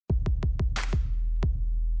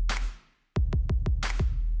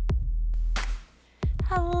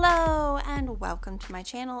Hello and welcome to my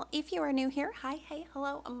channel. If you are new here, hi, hey,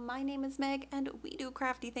 hello, my name is Meg and we do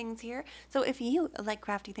crafty things here. So if you like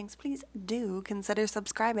crafty things, please do consider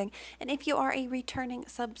subscribing. And if you are a returning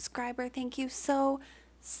subscriber, thank you so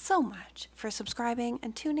much for subscribing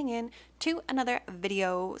and tuning in to another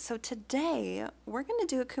video. So today we're going to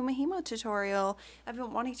do a Kumihimo tutorial. I've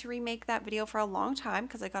been wanting to remake that video for a long time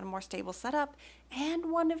because I got a more stable setup,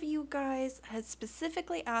 and one of you guys has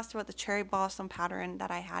specifically asked about the cherry blossom pattern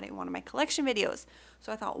that I had in one of my collection videos.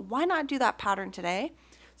 So I thought, why not do that pattern today?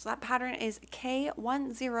 So that pattern is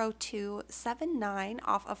K10279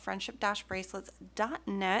 off of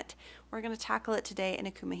friendship-bracelets.net. We're going to tackle it today in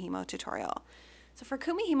a Kumihimo tutorial. So for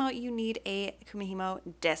Kumihimo, you need a Kumihimo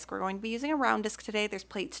disc. We're going to be using a round disc today. There's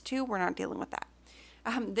plates too. We're not dealing with that.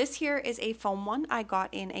 This here is a foam one I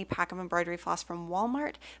got in a pack of embroidery floss from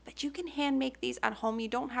Walmart, but you can hand make these at home. You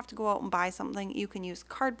don't have to go out and buy something. You can use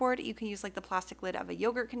cardboard. You can use like the plastic lid of a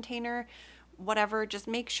yogurt container, whatever. Just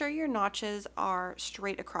make sure your notches are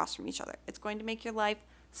straight across from each other. It's going to make your life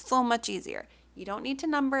so much easier. You don't need to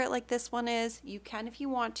number it like this one is. You can if you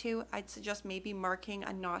want to. I'd suggest maybe marking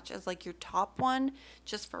a notch as like your top one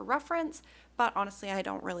just for reference, but honestly, I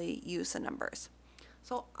don't really use the numbers.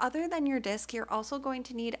 So other than your disc, you're also going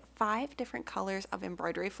to need 5 different colors of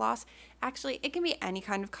embroidery floss. Actually, it can be any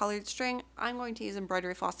kind of colored string. I'm going to use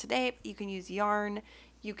embroidery floss today. You can use yarn,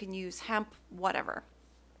 you can use hemp, whatever.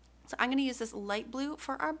 So I'm going to use this light blue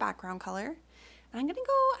for our background color. And I'm going to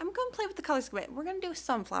play with the colors a bit. We're going to do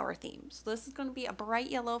sunflower themes. So this is going to be a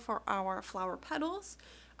bright yellow for our flower petals,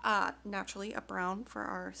 naturally a brown for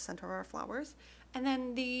our center of our flowers. And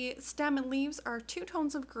then the stem and leaves are 2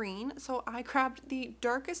 tones of green. So I grabbed the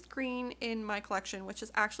darkest green in my collection, which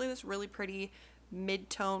is actually this really pretty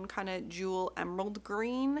mid-tone kind of jewel emerald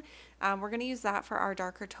green. We're going to use that for our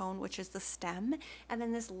darker tone, which is the stem. And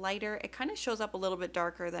then this lighter, it kind of shows up a little bit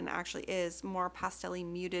darker than it actually is, more pastel-y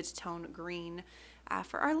muted tone green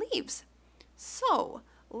for our leaves. So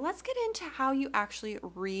let's get into how you actually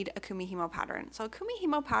read a Kumihimo pattern. So a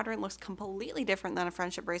Kumihimo pattern looks completely different than a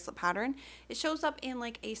friendship bracelet pattern. It shows up in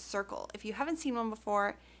like a circle. If you haven't seen one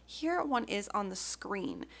before, here one is on the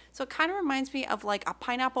screen. So it kind of reminds me of like a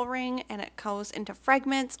pineapple ring, and it goes into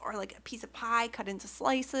fragments, or like a piece of pie cut into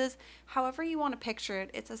slices. However you want to picture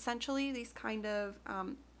it, it's essentially these kind of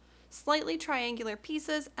slightly triangular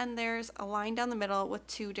pieces, and there's a line down the middle with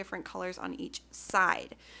 2 different colors on each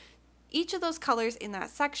side. Each of those colors in that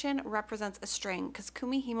section represents a string, because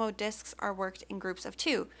Kumihimo discs are worked in groups of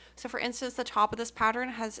 2. So for instance, the top of this pattern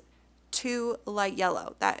has 2 light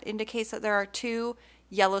yellow. That indicates that there are 2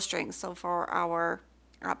 yellow strings. So for our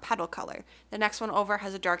petal color, the next one over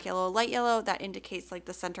has a dark yellow, light yellow. That indicates like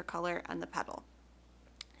the center color and the petal,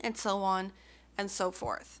 and so on and so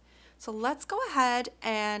forth. So let's go ahead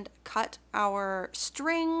and cut our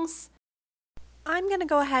strings. I'm going to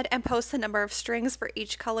go ahead and post the number of strings for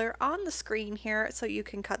each color on the screen here so you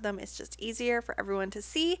can cut them. It's just easier for everyone to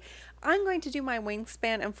see. I'm going to do my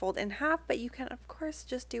wingspan and fold in half, but you can of course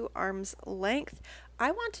just do arm's length. I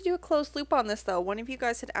want to do a closed loop on this though. One of you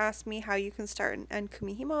guys had asked me how you can start and end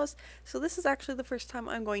Kumihimos, so this is actually the first time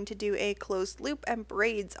I'm going to do a closed loop and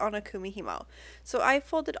braids on a Kumihimo. So I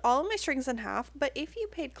folded all of my strings in half, but if you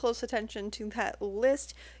paid close attention to that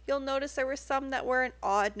list, you'll notice there were some that were an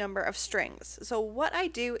odd number of strings. So what I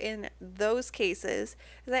do in those cases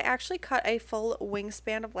is I actually cut a full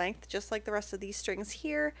wingspan of length, just like the rest of these strings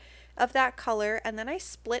here, of that color, and then I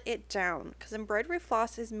split it down, because embroidery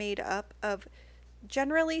floss is made up of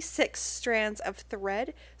generally 6 strands of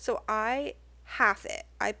thread. So I half it.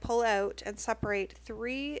 I pull out and separate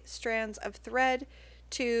 3 strands of thread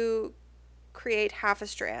to create half a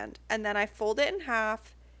strand, and then I fold it in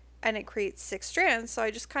half and it creates 6 strands. So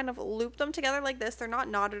I just kind of loop them together like this. They're not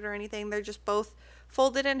knotted or anything. They're just both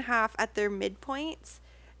folded in half at their midpoints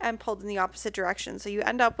and pulled in the opposite direction. So you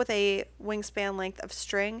end up with a wingspan length of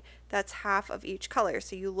string that's half of each color.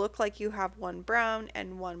 So you look like you have 1 brown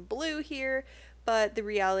and 1 blue here, but the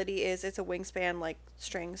reality is it's a wingspan like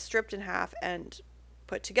string stripped in half and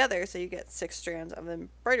put together, so you get 6 strands of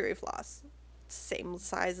embroidery floss. Same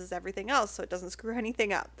size as everything else, so it doesn't screw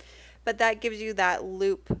anything up. But that gives you that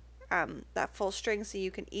loop, that full string, so you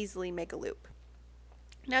can easily make a loop.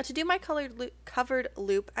 Now to do my covered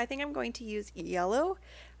loop, I think I'm going to use yellow.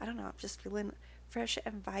 I don't know, I'm just feeling fresh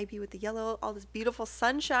and vibey with the yellow, all this beautiful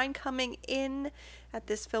sunshine coming in at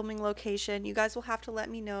this filming location. You guys will have to let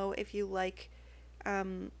me know if you like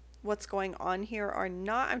what's going on here or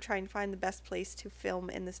not. I'm trying to find the best place to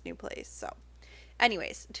film in this new place. So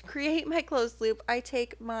anyways, to create my closed loop, I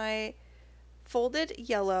take my folded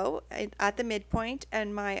yellow at the midpoint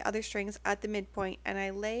and my other strings at the midpoint, and I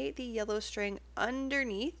lay the yellow string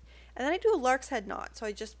underneath, and then I do a lark's head knot. So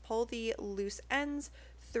I just pull the loose ends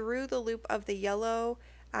through the loop of the yellow.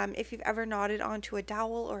 If you've ever knotted onto a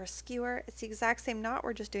dowel or a skewer, it's the exact same knot.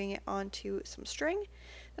 We're just doing it onto some string.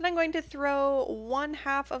 Then I'm going to throw one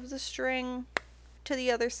half of the string to the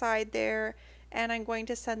other side there, and I'm going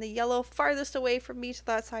to send the yellow farthest away from me to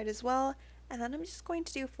that side as well. And then I'm just going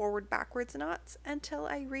to do forward backwards knots until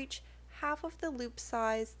I reach half of the loop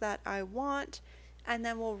size that I want, and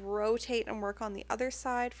then we'll rotate and work on the other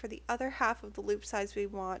side for the other half of the loop size we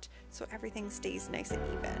want, so everything stays nice and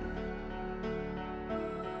even.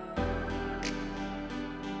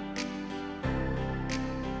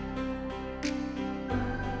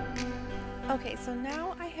 Okay, so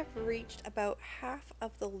now I have reached about half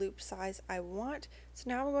of the loop size I want. So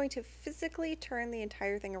now I'm going to physically turn the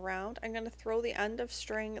entire thing around. I'm going to throw the end of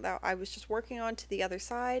string that I was just working on to the other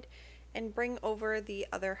side and bring over the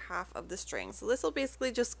other half of the string. So this will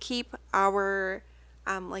basically just keep our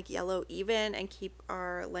like yellow even and keep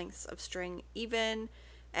our lengths of string even.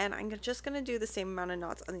 And I'm just going to do the same amount of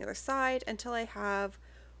knots on the other side until I have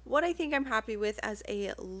what I think I'm happy with as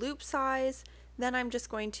a loop size. Then I'm just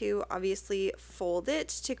going to obviously fold it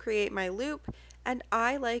to create my loop, and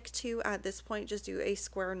I like to at this point just do a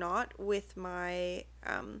square knot with my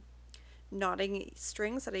knotting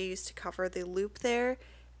strings that I use to cover the loop there.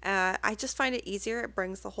 I just find it easier. It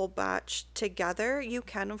brings the whole batch together. You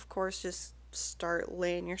can of course just start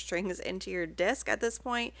laying your strings into your disc at this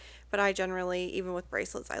point, but I generally, even with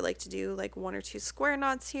bracelets, I like to do like 1 or 2 square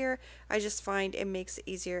knots here. I just find it makes it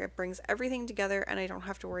easier. It brings everything together and I don't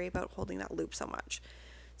have to worry about holding that loop so much.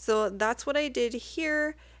 So that's what I did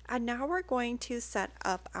here, and now we're going to set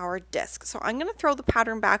up our disc. So I'm going to throw the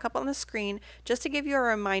pattern back up on the screen just to give you a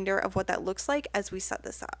reminder of what that looks like as we set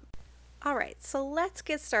this up. Alright, so let's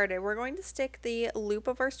get started. We're going to stick the loop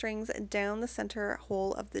of our strings down the center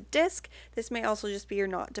hole of the disc. This may also just be your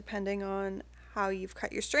knot depending on how you've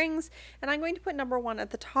cut your strings. And I'm going to put number 1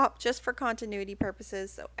 at the top just for continuity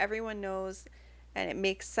purposes so everyone knows and it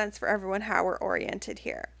makes sense for everyone how we're oriented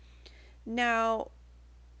here. Now,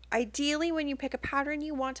 ideally, when you pick a pattern,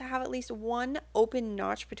 you want to have at least 1 open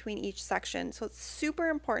notch between each section. So it's super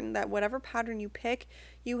important that whatever pattern you pick,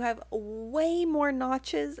 you have way more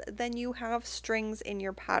notches than you have strings in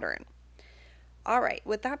your pattern. All right,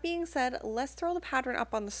 with that being said, let's throw the pattern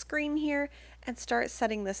up on the screen here and start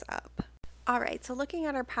setting this up. All right, so looking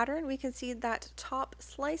at our pattern, we can see that top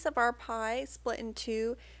slice of our pie split in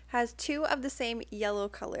 2 has 2 of the same yellow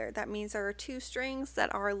color. That means there are 2 strings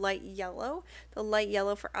that are light yellow. The light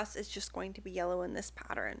yellow for us is just going to be yellow in this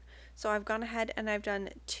pattern. So I've gone ahead and I've done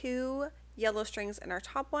 2 yellow strings in our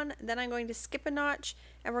top one. Then I'm going to skip a notch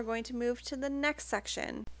and we're going to move to the next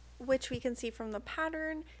section, which we can see from the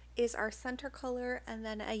pattern is our center color and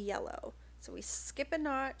then a yellow. So we skip a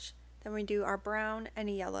notch, then we do our brown and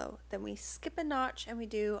a yellow. Then we skip a notch and we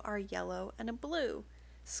do our yellow and a blue.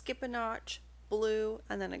 Skip a notch, blue,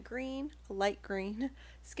 and then a green, a light green.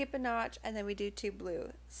 Skip a notch and then we do 2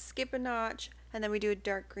 blue. Skip a notch and then we do a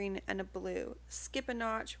dark green and a blue. Skip a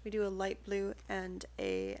notch, we do a light blue and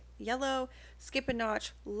a yellow. Skip a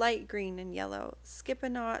notch, light green and yellow. Skip a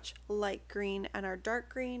notch, light green and our dark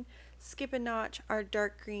green. Skip a notch, our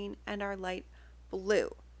dark green and our light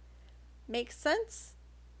blue. Makes sense?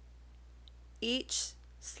 Each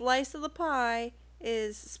slice of the pie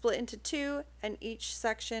is split into 2 and each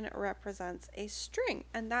section represents a string,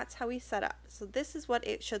 and that's how we set up. So this is what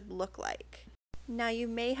it should look like. Now you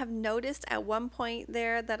may have noticed at one point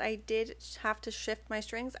there that I did have to shift my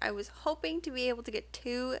strings. I was hoping to be able to get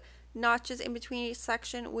 2 notches in between each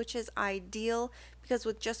section, which is ideal because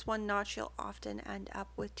with just 1 notch you'll often end up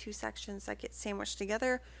with 2 sections that get sandwiched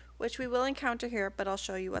together, which we will encounter here, but I'll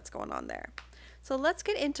show you what's going on there. So let's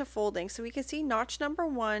get into folding. So we can see notch number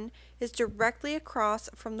 1 is directly across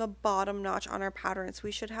from the bottom notch on our pattern. So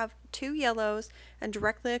we should have 2 yellows, and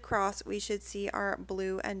directly across we should see our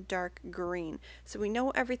blue and dark green. So we know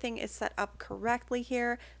everything is set up correctly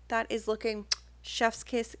here. That is looking chef's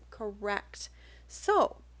kiss correct.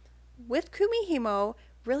 So with Kumihimo,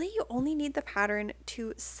 really you only need the pattern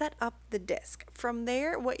to set up the disc. From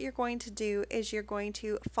there, what you're going to do is you're going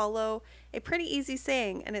to follow a pretty easy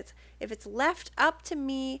saying, and it's, if it's left up to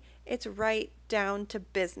me, it's right down to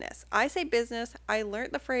business. I say business. I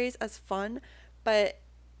learned the phrase as fun, but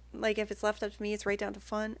like if it's left up to me, it's right down to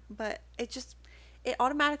fun, but it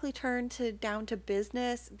automatically turned to down to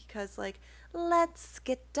business because like, let's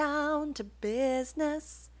get down to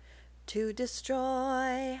business to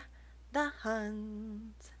destroy the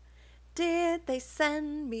Huns. Did they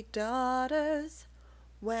send me daughters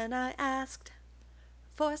when I asked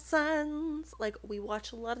 4 sons. Like, we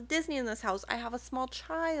watch a lot of Disney in this house. I have a small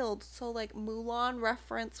child, so like Mulan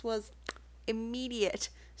reference was immediate.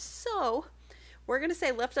 So we're going to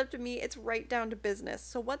say left up to me, it's right down to business.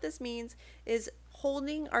 So what this means is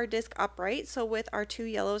holding our disc upright. So with our 2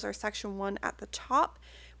 yellows, our section 1 at the top,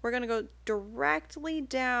 we're going to go directly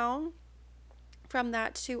down from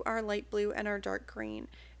that to our light blue and our dark green.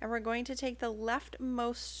 And we're going to take the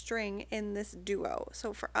leftmost string in this duo.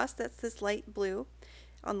 So for us, that's this light blue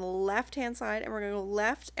on the left hand side, and we're going to go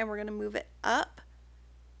left and we're going to move it up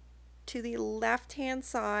to the left hand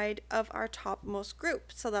side of our topmost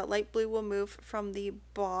group. So that light blue will move from the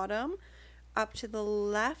bottom up to the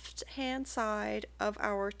left hand side of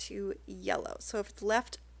our 2 yellows. So if it's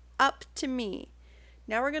left up to me,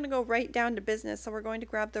 now we're going to go right down to business. So we're going to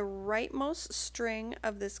grab the rightmost string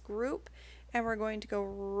of this group and we're going to go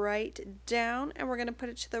right down and we're going to put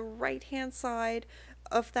it to the right hand side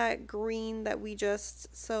of that green that we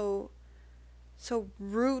just so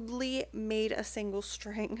rudely made a single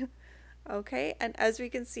string. Okay, and as we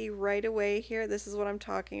can see right away here, this is what I'm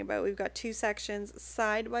talking about. We've got 2 sections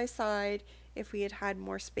side by side. If we had had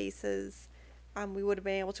more spaces, we would have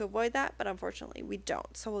been able to avoid that, but unfortunately we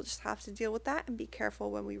don't. So we'll just have to deal with that and be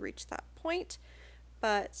careful when we reach that point.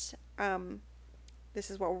 But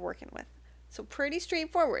this is what we're working with. So pretty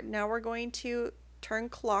straightforward. Now we're going to turn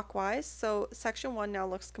clockwise. So section 1 now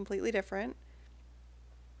looks completely different.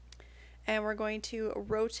 And we're going to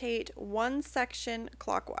rotate 1 section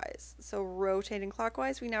clockwise. So rotating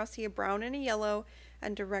clockwise, we now see a brown and a yellow,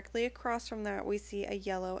 and directly across from that we see a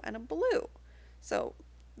yellow and a blue. So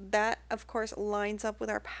that of course lines up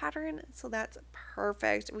with our pattern, so that's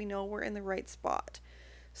perfect. We know we're in the right spot.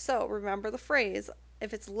 So remember the phrase,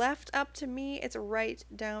 if it's left up to me, it's right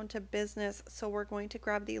down to business. So we're going to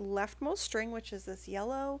grab the leftmost string, which is this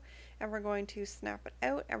yellow, and we're going to snap it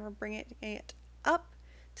out and we're bringing it up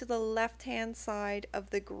to the left hand side of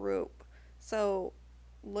the group. So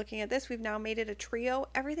looking at this, we've now made it a trio.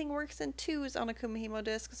 Everything works in 2s on a Kumihimo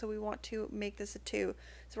disc, so we want to make this a 2.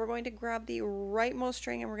 So we're going to grab the rightmost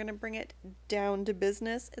string and we're going to bring it down to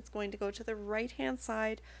business. It's going to go to the right hand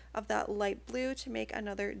side of that light blue to make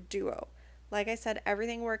another duo. Like I said,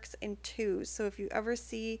 everything works in 2s, so if you ever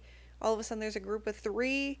see all of a sudden there's a group of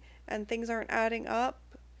 3 and things aren't adding up,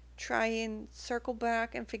 try and circle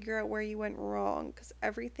back and figure out where you went wrong, because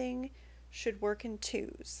everything should work in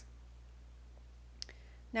 2s.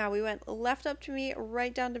 Now we went left up to me,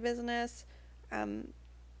 right down to business.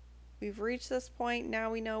 We've reached this point.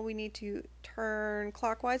 Now we know we need to turn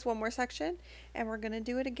clockwise 1 more section, and we're going to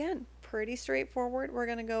do it again. Pretty straightforward. We're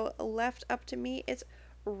going to go left up to me. It's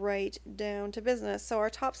right down to business. So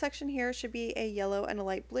our top section here should be a yellow and a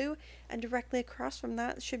light blue, and directly across from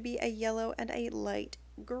that should be a yellow and a light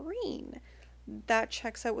green. That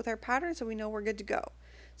checks out with our pattern, so we know we're good to go.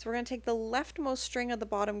 So we're going to take the leftmost string of the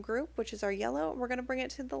bottom group, which is our yellow, and we're going to bring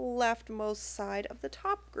it to the leftmost side of the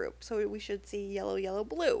top group. So we should see yellow, yellow,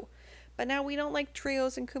 blue. But now we don't like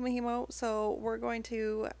trios in Kumihimo, so we're going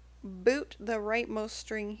to boot the rightmost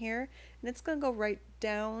string here, and it's going to go right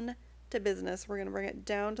down to business. We're going to bring it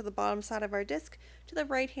down to the bottom side of our disc, to the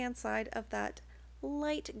right hand side of that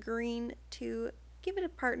light green to give it a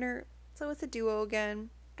partner. So it's a duo again.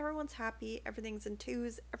 Everyone's happy. Everything's in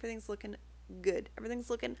 2s. Everything's looking good. Everything's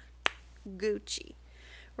looking Gucci.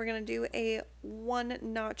 We're going to do a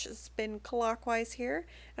 1-notch spin clockwise here.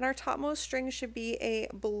 And our topmost string should be a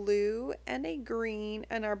blue and a green.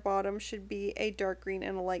 And our bottom should be a dark green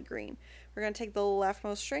and a light green. We're going to take the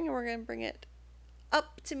leftmost string and we're going to bring it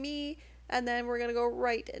up to me. And then we're going to go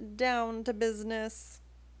right down to business.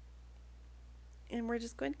 And we're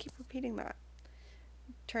just going to keep repeating that.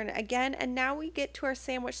 Turn it again, and now we get to our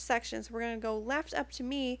sandwich section. So we're going to go left up to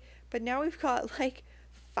me, but now we've got like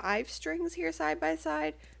 5 strings here side by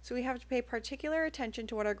side, so we have to pay particular attention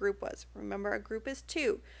to what our group was. Remember, our group is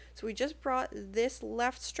 2, so we just brought this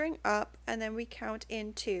left string up and then we count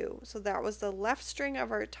in 2. So that was the left string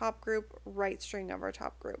of our top group, right string of our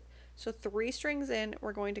top group. So 3 strings in,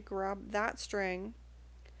 we're going to grab that string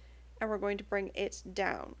and we're going to bring it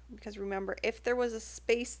down, because remember, if there was a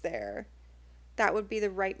space there, that would be the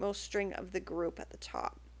rightmost string of the group at the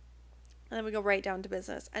top. And then we go right down to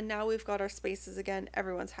business. And now we've got our spaces again.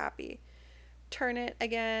 Everyone's happy. Turn it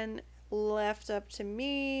again, left up to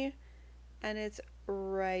me, and it's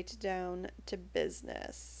right down to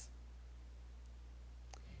business.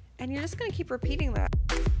 And you're just going to keep repeating that.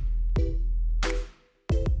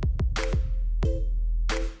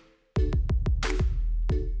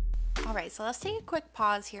 Alright, so let's take a quick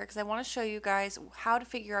pause here because I want to show you guys how to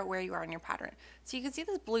figure out where you are in your pattern. So you can see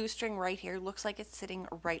this blue string right here looks like it's sitting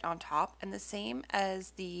right on top, and the same as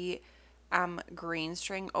the green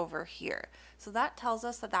string over here. So that tells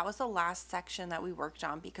us that that was the last section that we worked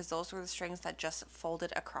on, because those were the strings that just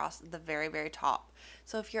folded across the very, very top.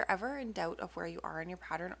 So if you're ever in doubt of where you are in your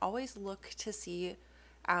pattern, always look to see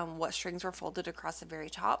what strings were folded across the very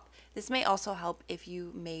top. This may also help if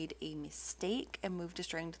you made a mistake and moved a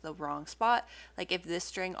string to the wrong spot. Like if this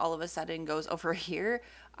string all of a sudden goes over here,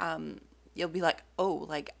 you'll be like, oh,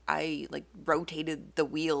 like I like rotated the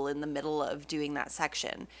wheel in the middle of doing that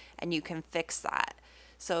section, and you can fix that.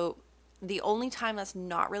 So the only time that's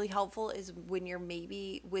not really helpful is when you're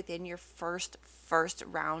maybe within your first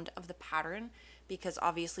round of the pattern, because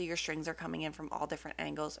obviously your strings are coming in from all different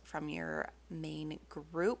angles from your main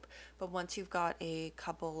group. But once you've got a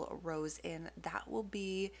couple rows in, that will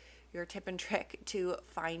be your tip and trick to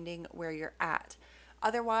finding where you're at.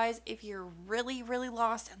 Otherwise, if you're really, really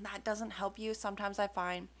lost and that doesn't help you, sometimes I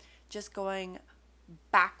find just going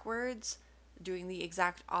backwards, doing the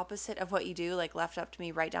exact opposite of what you do, like left up to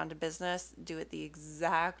me, right down to business, do it the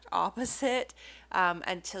exact opposite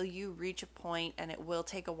until you reach a point, and it will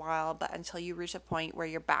take a while, but until you reach a point where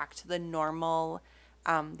you're back to the normal,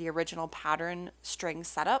 the original pattern string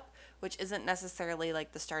setup, which isn't necessarily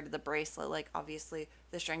like the start of the bracelet. Like obviously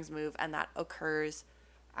the strings move, and that occurs,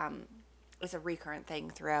 it's a recurrent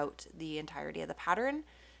thing throughout the entirety of the pattern.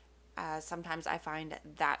 Sometimes I find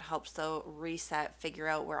that helps though reset, figure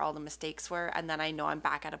out where all the mistakes were, and then I know I'm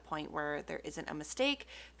back at a point where there isn't a mistake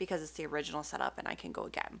because it's the original setup and I can go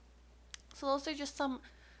again. So those are just some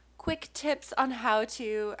quick tips on how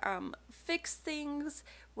to fix things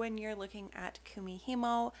when you're looking at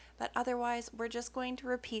Kumihimo. But otherwise, we're just going to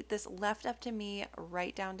repeat this left up to me,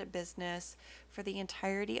 right down to business for the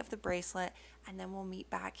entirety of the bracelet, and then we'll meet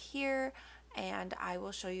back here and I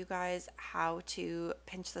will show you guys how to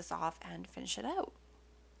pinch this off and finish it out.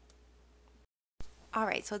 All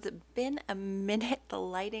right, so it's been a minute. The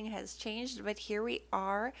lighting has changed, but here we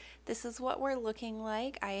are. This is what we're looking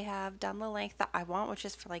like. I have done the length that I want, which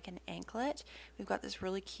is for like an anklet. We've got this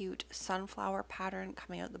really cute sunflower pattern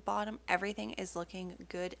coming out the bottom. Everything is looking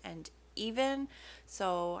good and even,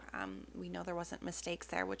 so we know there wasn't mistakes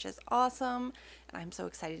there, which is awesome, and I'm so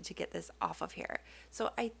excited to get this off of here.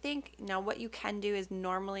 So I think now what you can do is,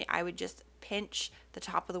 normally I would just pinch the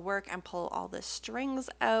top of the work and pull all the strings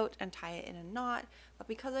out and tie it in a knot, but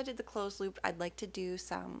because I did the closed loop, I'd like to do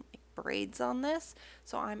some braids on this.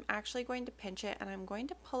 So I'm actually going to pinch it, and I'm going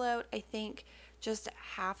to pull out, I think, just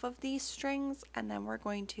half of these strings, and then we're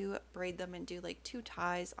going to braid them and do like 2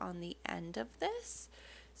 ties on the end of this.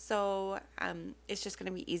 So it's just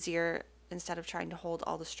going to be easier. Instead of trying to hold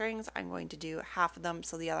all the strings, I'm going to do half of them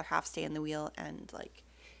so the other half stay in the wheel and like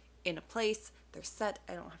in a place. They're set.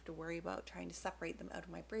 I don't have to worry about trying to separate them out of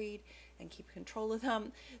my braid and keep control of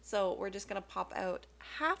them. So we're just going to pop out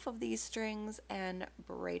half of these strings and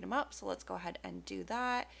braid them up. So let's go ahead and do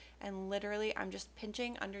that. And literally I'm just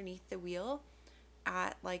pinching underneath the wheel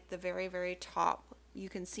at like the very, very top. You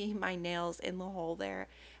can see my nails in the hole there,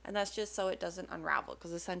 and that's just so it doesn't unravel,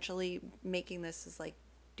 because essentially making this is like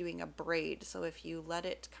doing a braid. So if you let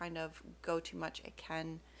it kind of go too much, it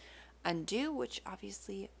can undo, which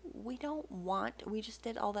obviously we don't want. We just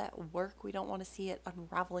did all that work. We don't want to see it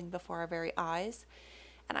unraveling before our very eyes.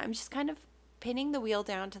 And I'm just kind of pinning the wheel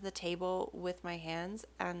down to the table with my hands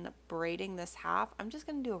and braiding this half. I'm just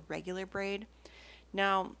going to do a regular braid.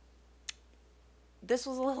 Now, this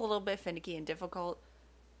was a little bit finicky and difficult.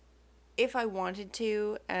 If I wanted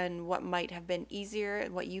to, and what might have been easier,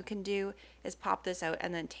 what you can do is pop this out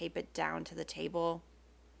and then tape it down to the table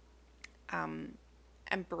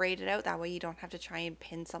and braid it out. That way you don't have to try and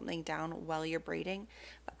pin something down while you're braiding.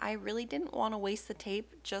 But I really didn't want to waste the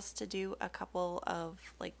tape just to do a couple of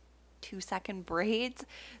like 2-second braids.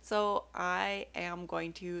 So I am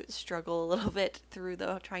going to struggle a little bit through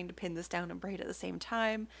trying to pin this down and braid at the same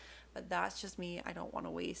time. But that's just me. I don't want to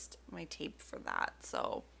waste my tape for that.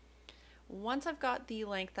 So once I've got the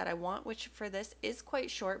length that I want, which for this is quite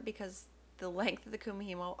short because the length of the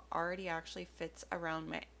Kumihimo already actually fits around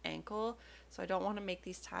my ankle. So I don't want to make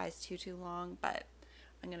these ties too long, but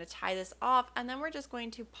I'm going to tie this off, and then we're just going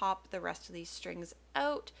to pop the rest of these strings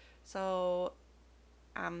out. So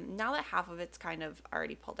now that half of it's kind of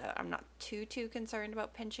already pulled out, I'm not too concerned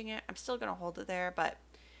about pinching it. I'm still going to hold it there, but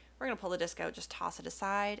we're going to pull the disc out, just toss it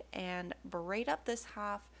aside, and braid up this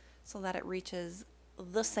half so that it reaches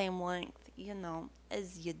the same length, you know,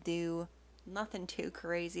 as you do. Nothing too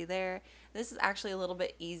crazy there. This is actually a little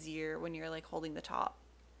bit easier when you're like holding the top.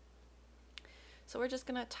 So we're just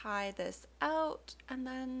going to tie this out, and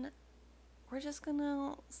then we're just going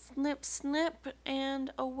to snip,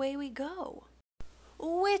 and away we go.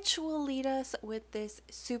 Which will lead us with this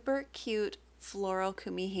super cute floral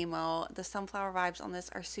Kumihimo. The sunflower vibes on this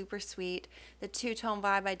are super sweet. The two-tone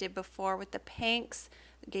vibe I did before with the pinks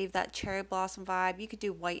gave that cherry blossom vibe. You could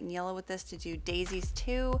do white and yellow with this to do daisies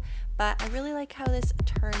too, but I really like how this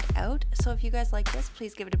turned out. So if you guys like this,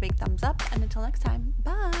 please give it a big thumbs up, and until next time,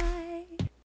 bye!